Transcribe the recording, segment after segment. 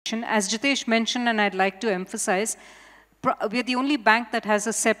mention. As Jitesh mentioned, and I'd like to emphasize, we're the only bank that has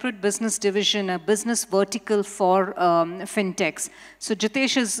a separate business division, a business vertical for fintechs. So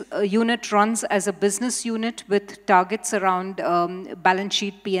Jitesh's unit runs as a business unit with targets around balance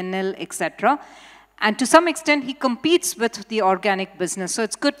sheet, P&L, etc. And to some extent, he competes with the organic business. So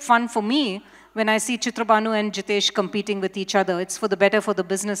it's good fun for me when I see Chitrabhanu and Jitesh competing with each other. It's for the better for the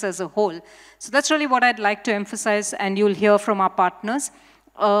business as a whole. So that's really what I'd like to emphasize, and you'll hear from our partners.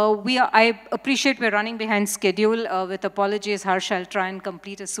 I appreciate we're running behind schedule. With apologies, Harsh, I'll try and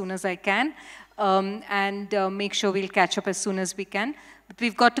complete as soon as I can, and make sure we'll catch up as soon as we can. But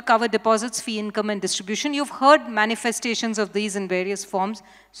we've got to cover deposits, fee income, and distribution. You've heard manifestations of these in various forms.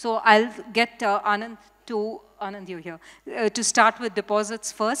 So I'll get Anand, you're here, to start with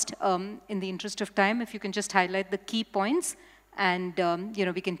deposits first. In the interest of time, if you can just highlight the key points, and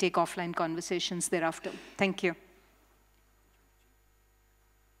we can take offline conversations thereafter. Thank you.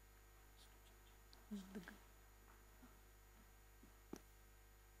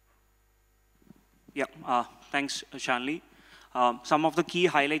 Yeah, thanks, Shalini. Some of the key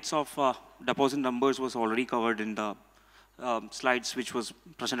highlights of deposit numbers was already covered in the slides which was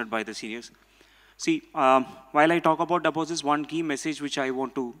presented by the seniors. See, while I talk about deposits, one key message which I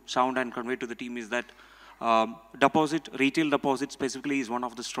want to sound and convey to the team is that retail deposit specifically is one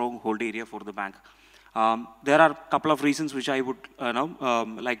of the stronghold area for the bank. There are a couple of reasons which I would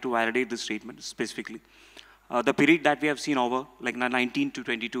like to validate this statement specifically. The period that we have seen over, like 19 to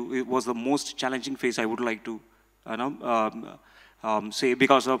 22, it was the most challenging phase, I would like to say,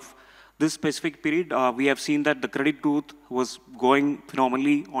 because of this specific period. We have seen that the credit growth was going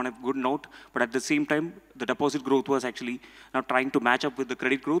phenomenally on a good note, but at the same time, the deposit growth was actually now trying to match up with the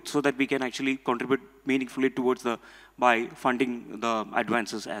credit growth so that we can actually contribute meaningfully towards by funding the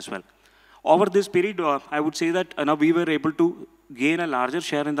advances as well. Over this period, I would say that we were able to gain a larger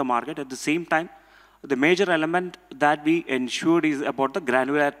share in the market. At the same time, the major element that we ensured is about the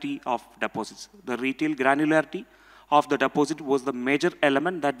granularity of deposits. The retail granularity of the deposit was the major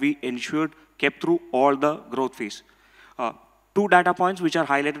element that we ensured kept through all the growth phase. Two data points which are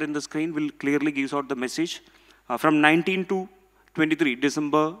highlighted in the screen will clearly give out the message. From 19 to 23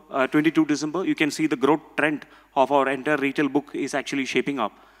 December, 22 December, you can see the growth trend of our entire retail book is actually shaping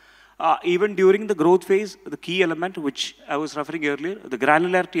up. Even during the growth phase, the key element which I was referring earlier, the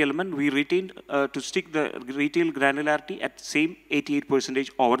granularity element, we retained to stick the retail granularity at same 88%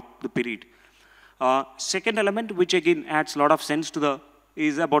 over the period. Second element, which again adds a lot of sense to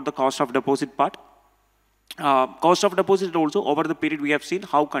is about the cost of deposit part. Cost of deposit also over the period we have seen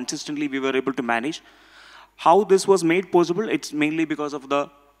how consistently we were able to manage. How this was made possible, it's mainly because of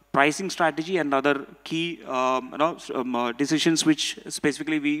the pricing strategy and other key decisions which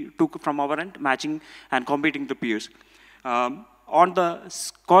specifically we took from our end, matching and competing the peers. On the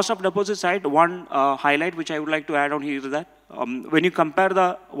cost of deposit side, one highlight which I would like to add on here is that when you compare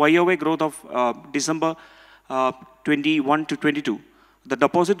the YOY growth of December 21 to 22, the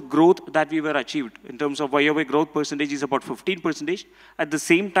deposit growth that we were achieved in terms of YOY growth percentage is about 15%. At the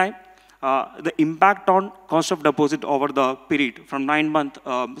same time, the impact on cost of deposit over the period from 9 months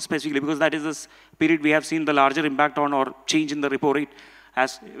specifically, because that is this period we have seen the larger impact on or change in the repo rate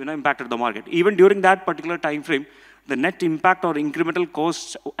has impacted the market. Even during that particular time frame, the net impact or incremental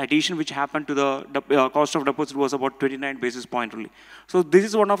cost addition which happened to the cost of deposit was about 29 basis points only. So this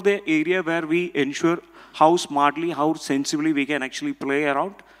is one of the area where we ensure how smartly, how sensibly we can actually play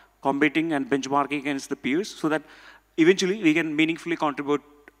around competing and benchmarking against the peers so that eventually we can meaningfully contribute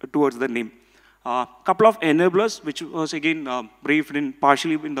towards the NIM. Couple of enablers, which was again briefed in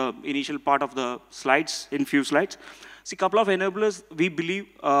partially in the initial part of the slides, in few slides. See, couple of enablers we believe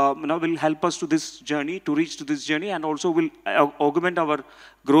will help us to this journey, to reach to this journey, and also will augment our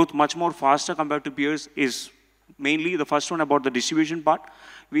growth much more faster compared to peers. Is mainly the first one about the distribution part.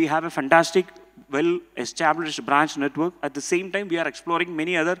 We have a fantastic, well-established branch network. At the same time, we are exploring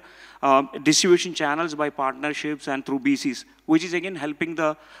many other distribution channels by partnerships and through BCs, which is again helping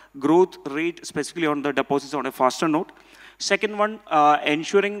the growth rate, specifically on the deposits on a faster note. Second one,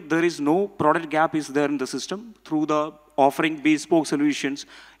 ensuring there is no product gap is there in the system through the offering bespoke solutions,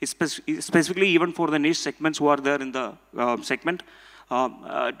 specifically even for the niche segments who are there in the segment.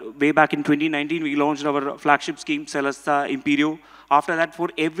 Way back in 2019, we launched our flagship scheme, Celesta Imperio. After that, for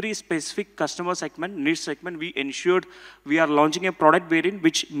every specific customer segment, niche segment, we ensured we are launching a product variant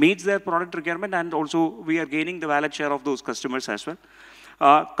which meets their product requirement, and also we are gaining the wallet share of those customers as well.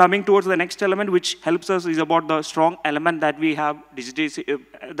 Coming towards the next element, which helps us, is about the strong element that we have,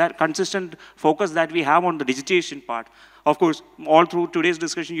 that consistent focus that we have on the digitization part. Of course, all through today's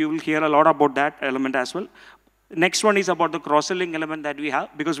discussion, you will hear a lot about that element as well. Next one is about the cross-selling element that we have,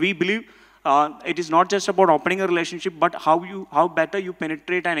 because we believe it is not just about opening a relationship, but how better you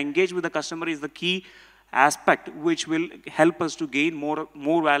penetrate and engage with the customer is the key aspect which will help us to gain more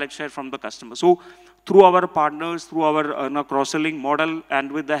wallet share from the customer. So through our partners, through our cross-selling model,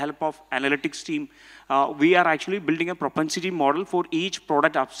 and with the help of analytics team, we are actually building a propensity model for each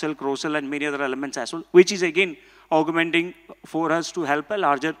product upsell, cross-sell, and many other elements as well, which is again augmenting for us to help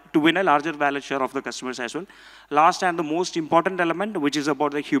win a larger wallet share of the customers as well. Last and the most important element, which is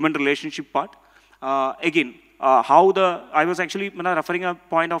about the human relationship part. I was actually referring a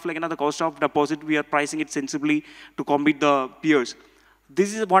point of the cost of deposit, we are pricing it sensibly to compete the peers.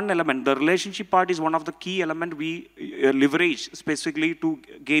 This is one element. The relationship part is one of the key elements we leverage specifically to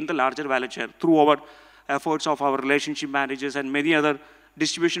gain the larger wallet share through our efforts of our relationship managers and many other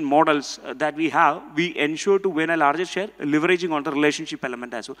distribution models that we have. We ensure to win a larger share, leveraging on the relationship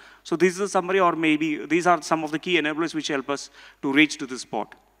element as well. So this is a summary, or maybe these are some of the key enablers which help us to reach to this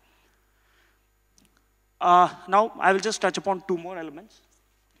spot. Now I will just touch upon two more elements.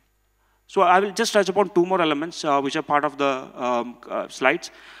 So I will just touch upon two more elements which are part of the slides.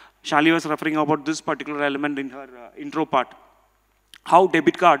 Shalini was referring about this particular element in her intro part. How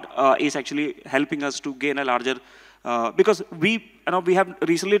debit card is actually helping us to gain a larger, because we have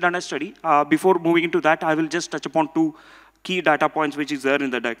recently done a study. Before moving into that, I will just touch upon two key data points which is there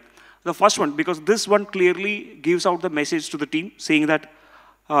in the deck. The first one, because this one clearly gives out the message to the team saying that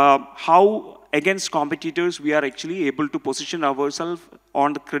how against competitors we are actually able to position ourselves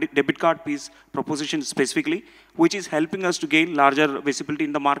on the debit card piece proposition specifically, which is helping us to gain larger visibility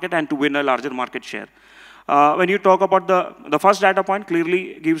in the market and to win a larger market share. When you talk about the first data point,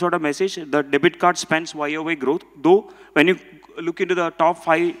 clearly gives out a message, the debit card spends YOY growth, though when you look into the top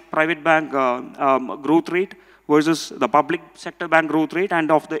 5 private bank growth rate versus the public sector bank growth rate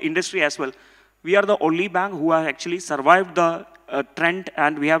and of the industry as well, we are the only bank who have actually survived the trend,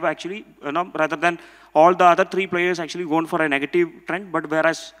 and we have actually, rather than all the other 3 players actually gone for a negative trend, but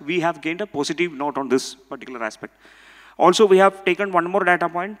whereas we have gained a positive note on this particular aspect. Also, we have taken one more data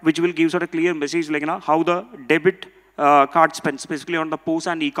point, which will give sort of a clear message like how the debit card spend, specifically on the POS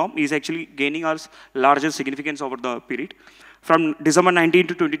and e-com, is actually gaining us larger significance over the period. From December 19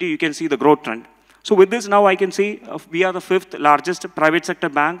 to 22, you can see the growth trend. So with this, now I can see we are the 5th largest private sector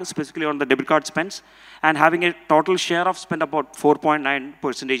bank, specifically on the debit card spends, and having a total share of spend about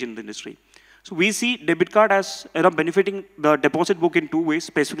 4.9% in the industry. So we see debit card as benefiting the deposit book in 2 ways,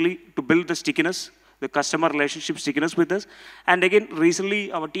 specifically to build the stickiness, the customer relationship stickiness with us. And again,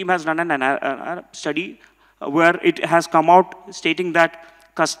 recently our team has done a study where it has come out stating that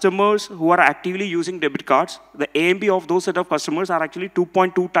customers who are actively using debit cards, the AMB of those set of customers are actually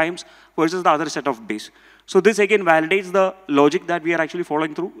 2.2 times versus the other set of base. So this again validates the logic that we are actually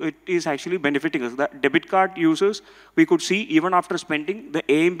following through. It is actually benefiting us. The debit card users, we could see even after spending, the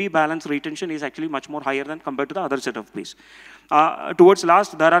AMB balance retention is actually much more higher than compared to the other set of base. Towards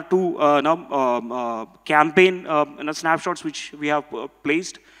last, there are 2 campaign snapshots which we have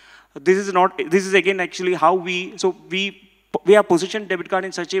placed. This is again actually how we have positioned debit card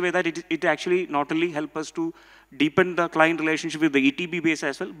in such a way that it actually not only help us to deepen the client relationship with the ETB base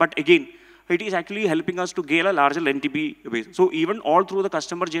as well, but again, it is actually helping us to gain a larger NTB base. So even all through the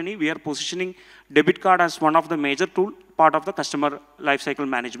customer journey, we are positioning debit card as one of the major tool, part of the customer lifecycle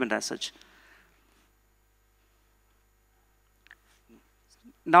management as such.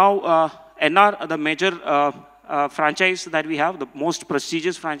 Now, NR, the major franchise that we have, the most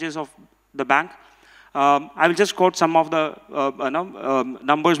prestigious franchise of the bank. I will just quote some of the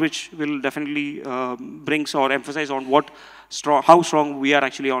numbers which will definitely bring or emphasize on how strong we are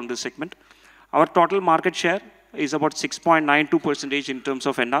actually on this segment. Our total market share is about 6.92% in terms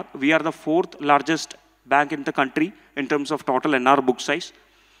of NR. We are the 4th largest bank in the country in terms of total NR book size.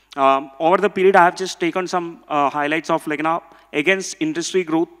 Over the period, I have just taken some highlights of against industry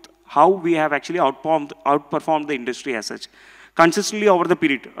growth, how we have actually outperformed the industry as such. Consistently over the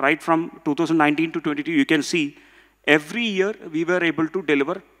period, right from 2019 to 22, you can see every year we were able to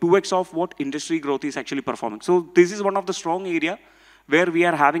deliver 2x of what industry growth is actually performing. So this is one of the strong area where we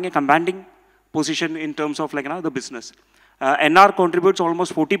are having a commanding position in terms of the business. NR contributes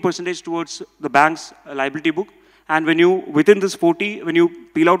almost 40% towards the bank's liability book. And within this 40, when you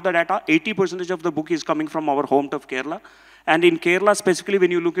peel out the data, 80% of the book is coming from our home turf Kerala. And in Kerala specifically,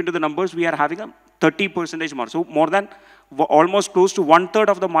 when you look into the numbers, we are having a 30% more. So more than almost close to 1/3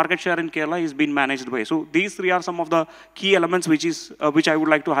 of the market share in Kerala is being managed by. So these 3 are some of the key elements which I would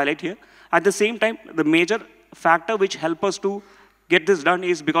like to highlight here. At the same time, the major factor which help us to get this done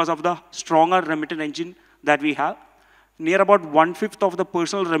is because of the stronger remittance engine that we have. near about 1/5 of the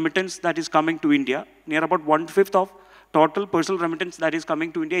personal remittance that is coming to India, near about 1/5 of total personal remittance that is coming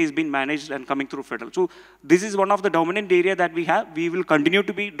to India is being managed and coming through federal. So this is one of the dominant area that we have. We will continue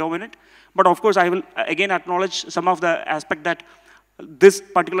to be dominant. But of course, I will again acknowledge some of the aspect that this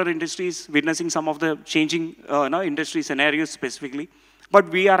particular industry is witnessing some of the changing industry scenarios specifically. But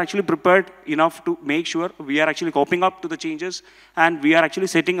we are actually prepared enough to make sure we are actually coping up to the changes, and we are actually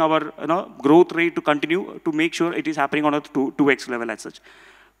setting our growth rate to continue to make sure it is happening on a 2x level as such.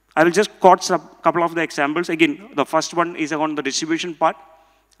 I will just quote a couple of the examples. Again, the first one is on the distribution part.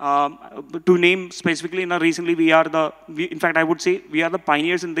 To name specifically, recently in fact, I would say we are the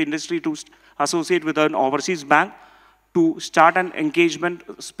pioneers in the industry to associate with an overseas bank to start an engagement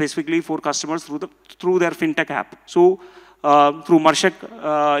specifically for customers through their fintech app. So through Marshak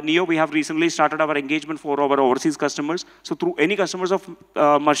Neo, we have recently started our engagement for our overseas customers. So through any customers of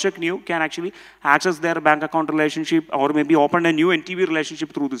Marshak Neo can actually access their bank account relationship or maybe open a new NTB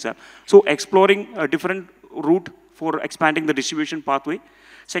relationship through this app. So exploring a different route for expanding the distribution pathway.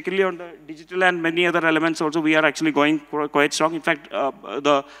 Secondly, on the digital and many other elements also, we are actually going quite strong. In fact,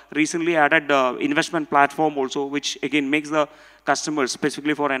 the recently added investment platform also, which again makes the customers,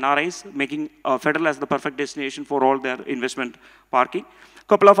 specifically for NRIs, making federal as the perfect destination for all their investment parking.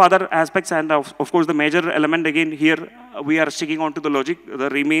 Couple of other aspects, and of course, the major element again here, we are sticking on to the logic, the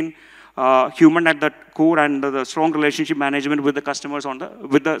remain human at the core, and the strong relationship management with the customers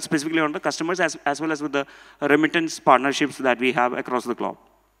specifically on the customers as well as with the remittance partnerships that we have across the globe.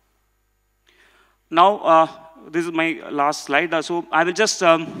 Now, this is my last slide. So I will just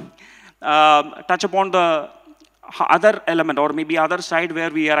touch upon the other element or maybe other side where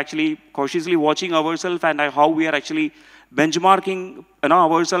we are actually cautiously watching ourselves and how we are actually benchmarking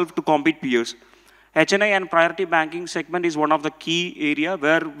ourselves to compete peers. HNI and priority banking segment is one of the key area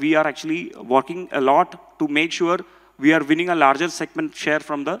where we are actually working a lot to make sure we are winning a larger segment share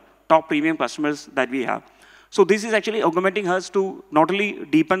from the top premium customers that we have. So this is actually augmenting us to not only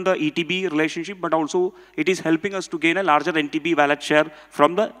deepen the ETB relationship, but also it is helping us to gain a larger NTB wallet share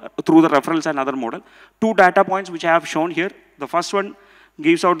from through the referrals and other model. 2 data points which I have shown here. The first one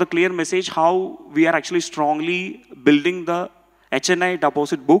gives out the clear message how we are actually strongly building the HNI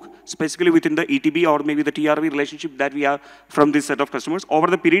deposit book, specifically within the ETB or maybe the TRV relationship that we have from this set of customers. Over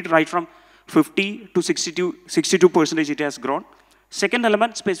the period, right from 50 to 62% it has grown. Second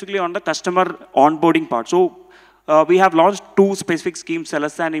element, specifically on the customer onboarding part. So we have launched 2 specific schemes,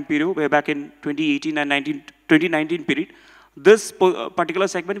 Celesta and Imperio, way back in 2018 and 2019 period. This particular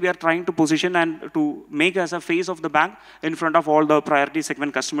segment we are trying to position and to make as a face of the bank in front of all the priority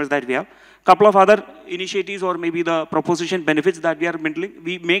segment customers that we have. Couple of other initiatives or maybe the proposition benefits that we are building.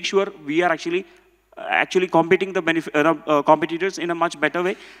 We make sure we are actually competing the competitors in a much better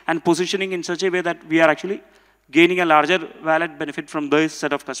way and positioning in such a way that we are actually gaining a larger wallet benefit from this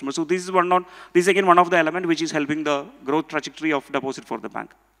set of customers. So this is again one of the elements which is helping the growth trajectory of deposit for the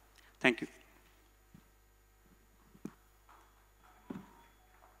bank. Thank you.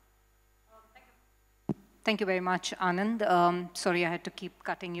 Thank you very much, Anand. Sorry, I had to keep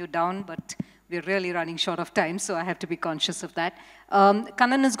cutting you down, but we're really running short of time, so I have to be conscious of that.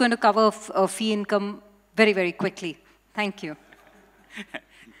 Kannan is going to cover fee income very, very quickly. Thank you.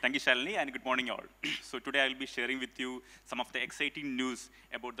 Thank you, Shalini, and good morning, all. So today I will be sharing with you some of the exciting news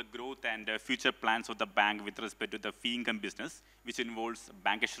about the growth and future plans of the bank with respect to the fee income business, which involves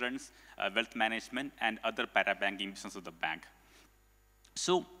bank assurance, wealth management, and other para-banking business of the bank.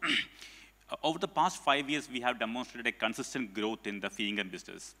 So over the past 5 years, we have demonstrated a consistent growth in the fee income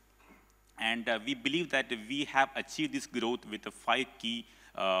business. And we believe that we have achieved this growth with the 5 key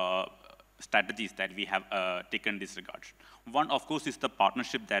strategies that we have taken in this regard. One, of course, is the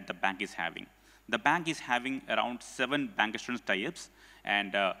partnership that the bank is having. The bank is having around 7 bank assurance tie-ups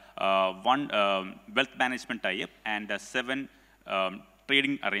and 1 wealth management tie-up and 7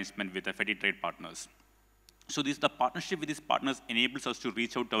 trading arrangement with the Fedi Trade partners. So the partnership with these partners enables us to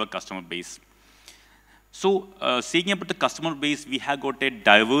reach out to our customer base. So seeing about the customer base, we have got a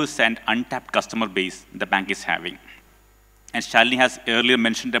diverse and untapped customer base the bank is having. And Shalini has earlier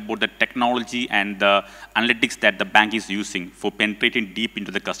mentioned about the technology and the analytics that the bank is using for penetrating deep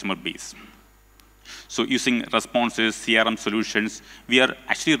into the customer base. So using responses, CRM solutions, we are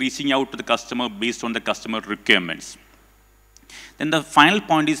actually reaching out to the customer based on the customer requirements. Then the final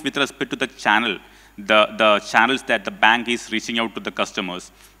point is with respect to the channel, the channels that the bank is reaching out to the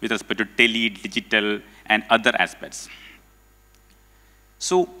customers with respect to tele, digital, and other aspects.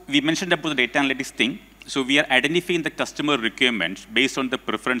 So we mentioned about the data analytics thing. So we are identifying the customer requirements based on the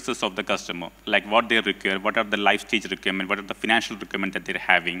preferences of the customer, like what they require, what are the life stage requirements, what are the financial requirements that they're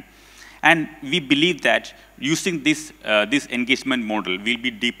having. And we believe that using this engagement model, we'll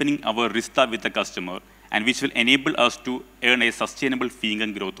be deepening our Rista with the customer, and which will enable us to earn a sustainable fee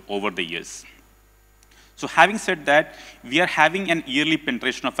income growth over the years. So having said that, we are having an yearly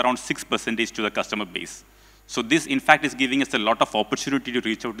penetration of around 6% to the customer base. So this, in fact, is giving us a lot of opportunity to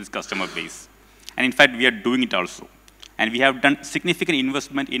reach out to this customer base. And in fact, we are doing it also. And we have done significant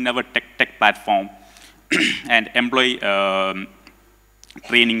investment in our tech platform and employee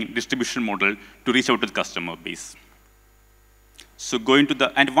training distribution model to reach out to the customer base. So going to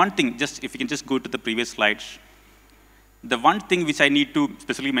the, and one thing, just if you can just go to the previous slide. The one thing which I need to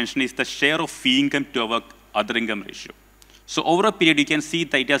specifically mention is the share of fee income to our other income ratio. So over a period, you can see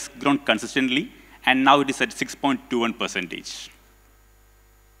that it has grown consistently, and now it is at 6.21%.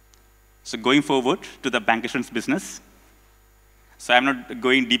 So going forward to the bancassurance business. So I'm not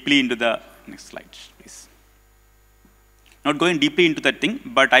going deeply into the, next slide, please. Not going deeply into that thing,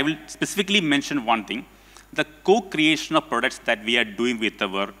 but I will specifically mention one thing, the co-creation of products that we are doing with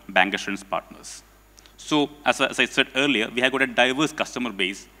our bancassurance partners. So as I said earlier, we have got a diverse customer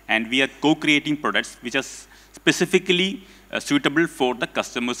base, and we are co-creating products which are specifically suitable for the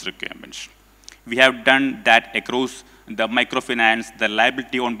customer's requirements. We have done that across the microfinance, the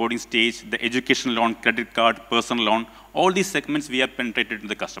liability onboarding stage, the education loan, credit card, personal loan, all these segments we have penetrated in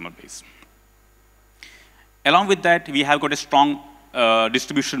the customer base. Along with that, we have got a strong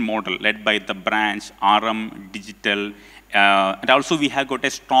distribution model led by the branch, RM, digital, and also we have got a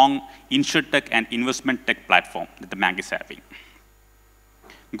strong insurtech and investment tech platform that the bank is having.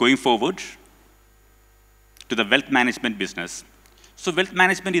 Going forward to the wealth management business. So wealth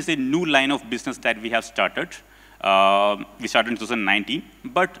management is a new line of business that we have started. We started in 2019,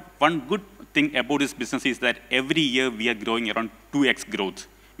 but one good thing about this business is that every year we are growing around 2x growth.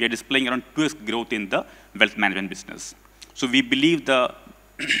 We are displaying around 2x growth in the wealth management business. So we believe the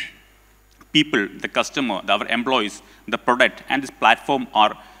people, the customer, our employees, the product, and this platform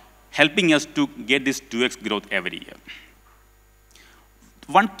are helping us to get this 2x growth every year.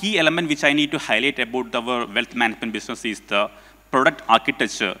 One key element which I need to highlight about our wealth management business is the product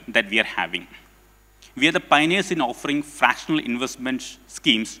architecture that we are having. We are the pioneers in offering fractional investment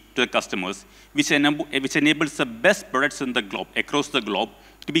schemes to the customers, which enables the best products in the globe, across the globe,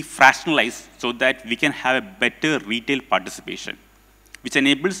 to be fractionalized so that we can have a better retail participation, which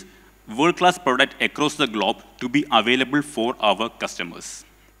enables world-class product across the globe to be available for our customers.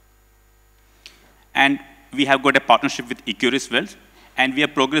 And we have got a partnership with Equirus Wealth, and we are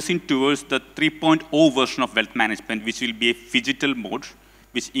progressing towards the 3.0 version of wealth management, which will be a phygital mode,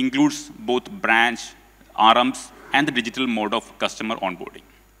 which includes both branch, RMs, and the digital mode of customer onboarding.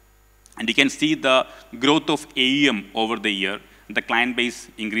 And you can see the growth of AUM over the year, the client base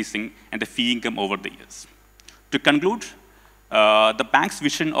increasing, and the fee income over the years. To conclude, the bank's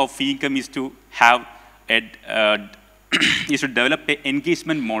vision of fee income is to have is to develop an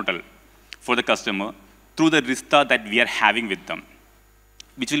engagement model for the customer through the Rista that we are having with them,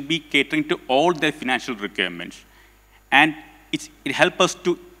 which will be catering to all their financial requirements. And it helps us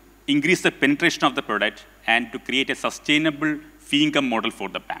to increase the penetration of the product and to create a sustainable fee income model for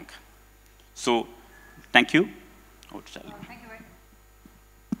the bank. So, thank you. Thank you very much.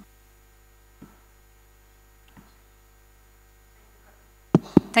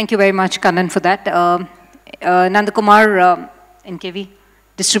 Thank you very much, Kannan, for that. Nandakumar, NKV,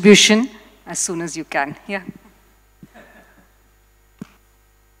 distribution, as soon as you can. Yeah.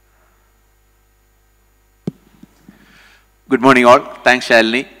 Good morning, all. Thanks,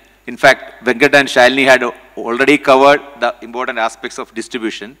 Shalini. In fact, Venkat and Shalini had already covered the important aspects of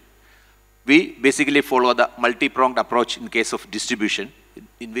distribution. We basically follow the multi-pronged approach in case of distribution,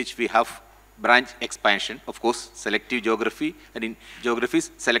 in which we have branch expansion, of course, selective geography, and in geographies,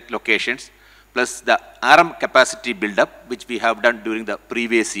 select locations, plus the RM capacity build-up, which we have done during the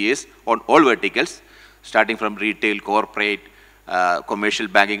previous years on all verticals, starting from retail, corporate, commercial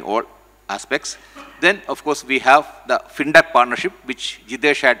banking, all aspects. Then, of course, we have the FinTech partnership, which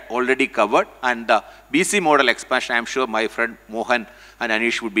Jitesh had already covered, and the BC model expansion, I'm sure my friend Mohan and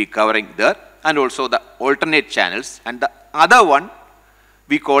Anish would be covering there, and also the alternate channels. And the other one,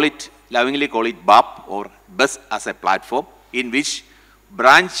 we call it, lovingly call it BAP, or Bus as a platform, in which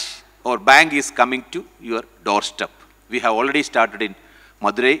branch or bank is coming to your doorstep. We have already started in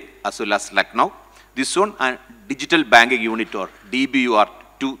Madurai as well as Lucknow. This one and digital banking unit, or DBU, are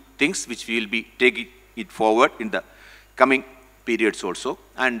two things which we will be taking it forward in the coming periods also.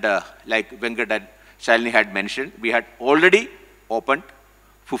 And like Venkat and Shalini had mentioned, we had already opened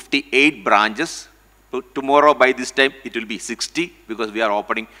 58 branches. Tomorrow by this time it will be 60, because we are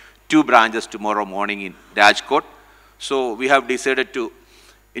opening 2 branches tomorrow morning in Rajkot. So we have decided to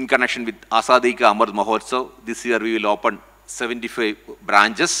in connection with Azadi Ka Amrit Mahotsav. This year we will open 75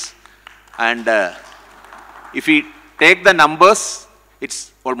 branches. And if we take the numbers,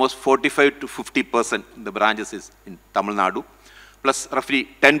 it's almost 45 to 50% the branches is in Tamil Nadu, plus roughly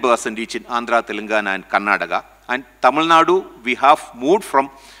 10% each in Andhra, Telangana and Karnataka. And Tamil Nadu, we have moved from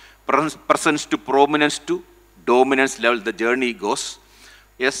presence to prominence to dominance level, the journey goes.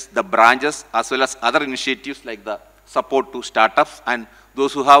 Yes, the branches as well as other initiatives like the support to startups, and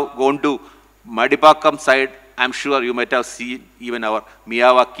those who have gone to Madipakam side, I'm sure you might have seen even our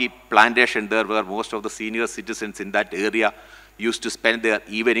Miyawaki plantation there, where most of the senior citizens in that area used to spend their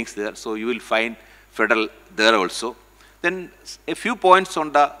evenings there. So you will find federal there also. Then a few points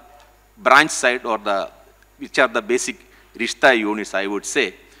on the branch side, or which are the basic Rishta units, I would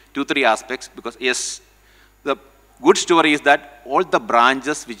say. 2-3 aspects, because yes, the good story is that all the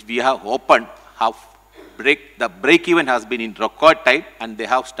branches which we have opened have the break-even has been in record time, and they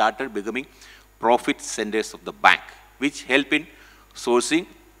have started becoming profit centers of the bank, which help in sourcing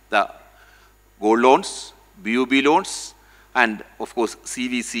the gold loans, BUB loans, and of course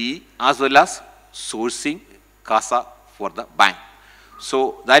CVCE, as well as sourcing CASA for the bank.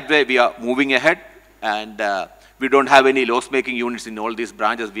 So that way we are moving ahead, and we don't have any loss-making units in all these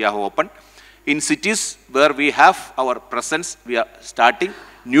branches we have opened. In cities where we have our presence, we are starting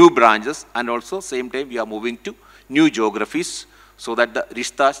new branches, and also same time we are moving to new geographies, so that the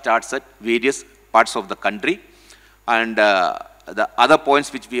Rishta starts at various parts of the country. And the other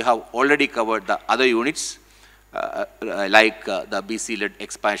points which we have already covered, the other units, like the BC-led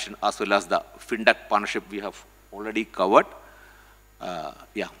expansion as well as the FinTech partnership we have already covered.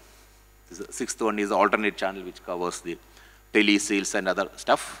 Yeah, the sixth one is the alternate channel which covers the tele sales and other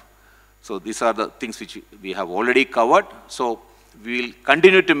stuff. So these are the things which we have already covered. So we will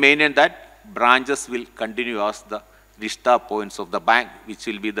continue to maintain that. Branches will continue as the Rishta points of the bank, which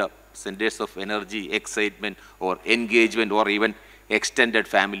will be the centers of energy, excitement, or engagement, or even extended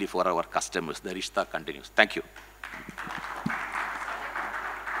family for our customers. The Rishta continues. Thank you.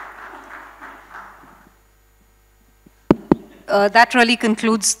 That really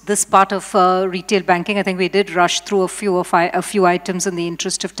concludes this part of retail banking. I think we did rush through a few items in the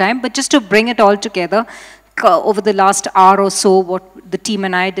interest of time, but just to bring it all together, over the last hour or so, what the team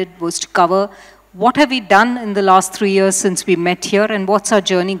and I did was to cover what have we done in the last 3 years since we met here, and what's our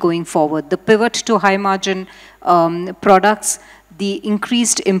journey going forward. The pivot to high margin products, the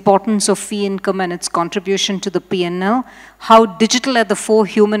increased importance of fee income and its contribution to the P&L, how digital at the fore,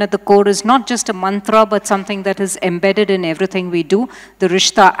 human at the core is not just a mantra, but something that is embedded in everything we do. The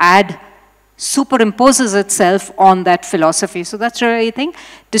Rishta ad superimposes itself on that philosophy. So that's where I think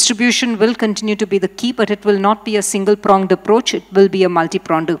distribution will continue to be the key, but it will not be a single-pronged approach. It will be a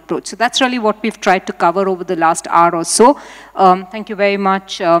multi-pronged approach. So that's really what we've tried to cover over the last hour or so. Thank you very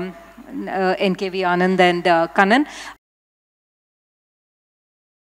much, NKV Anand and Kannan.